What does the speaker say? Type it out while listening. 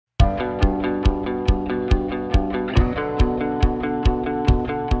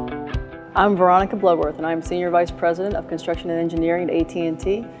I'm Veronica Bloodworth, and I'm Senior Vice President of Construction and Engineering at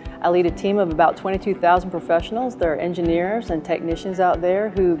AT&T. I lead a team of about 22,000 professionals. There are engineers and technicians out there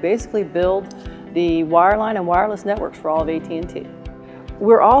who basically build the wireline and wireless networks for all of AT&T.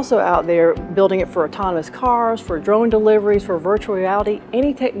 We're also out there building it for autonomous cars, for drone deliveries, for virtual reality,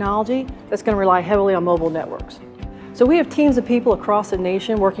 any technology that's going to rely heavily on mobile networks. So we have teams of people across the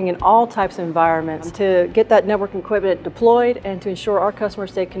nation working in all types of environments to get that network equipment deployed and to ensure our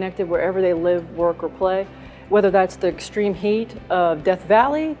customers stay connected wherever they live, work, or play. Whether that's the extreme heat of Death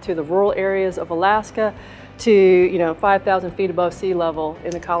Valley to the rural areas of Alaska to 5,000 feet above sea level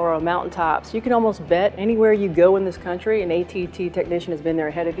in the Colorado mountaintops. You can almost bet anywhere you go in this country, an AT&T technician has been there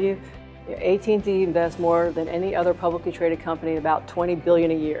ahead of you. AT&T invests more than any other publicly traded company, about $20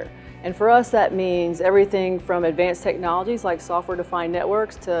 billion a year. And for us, that means everything from advanced technologies like software-defined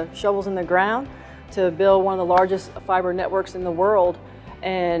networks to shovels in the ground to build one of the largest fiber networks in the world.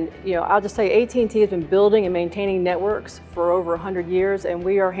 And I'll just tell you, AT&T has been building and maintaining networks for over 100 years, and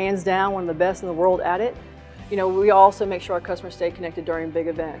we are hands down one of the best in the world at it. We also make sure our customers stay connected during big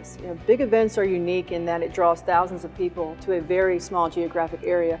events. Big events are unique in that it draws thousands of people to a very small geographic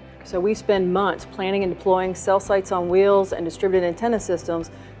area. So we spend months planning and deploying cell sites on wheels and distributed antenna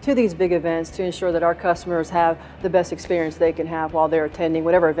systems to these big events to ensure that our customers have the best experience they can have while they're attending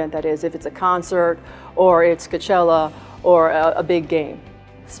whatever event that is, if it's a concert or it's Coachella or a big game.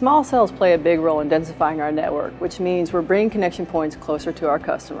 Small cells play a big role in densifying our network, which means we're bringing connection points closer to our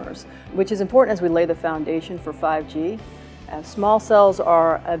customers, which is important as we lay the foundation for 5G. Small cells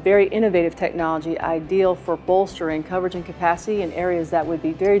are a very innovative technology ideal for bolstering coverage and capacity in areas that would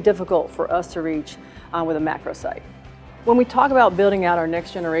be very difficult for us to reach with a macro site. When we talk about building out our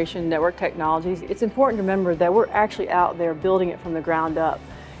next generation network technologies, it's important to remember that we're actually out there building it from the ground up.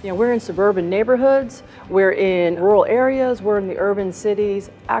 We're in suburban neighborhoods, we're in rural areas, we're in the urban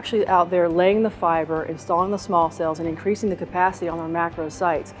cities, actually out there laying the fiber, installing the small cells, and increasing the capacity on our macro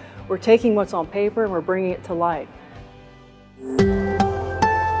sites. We're taking what's on paper and we're bringing it to life.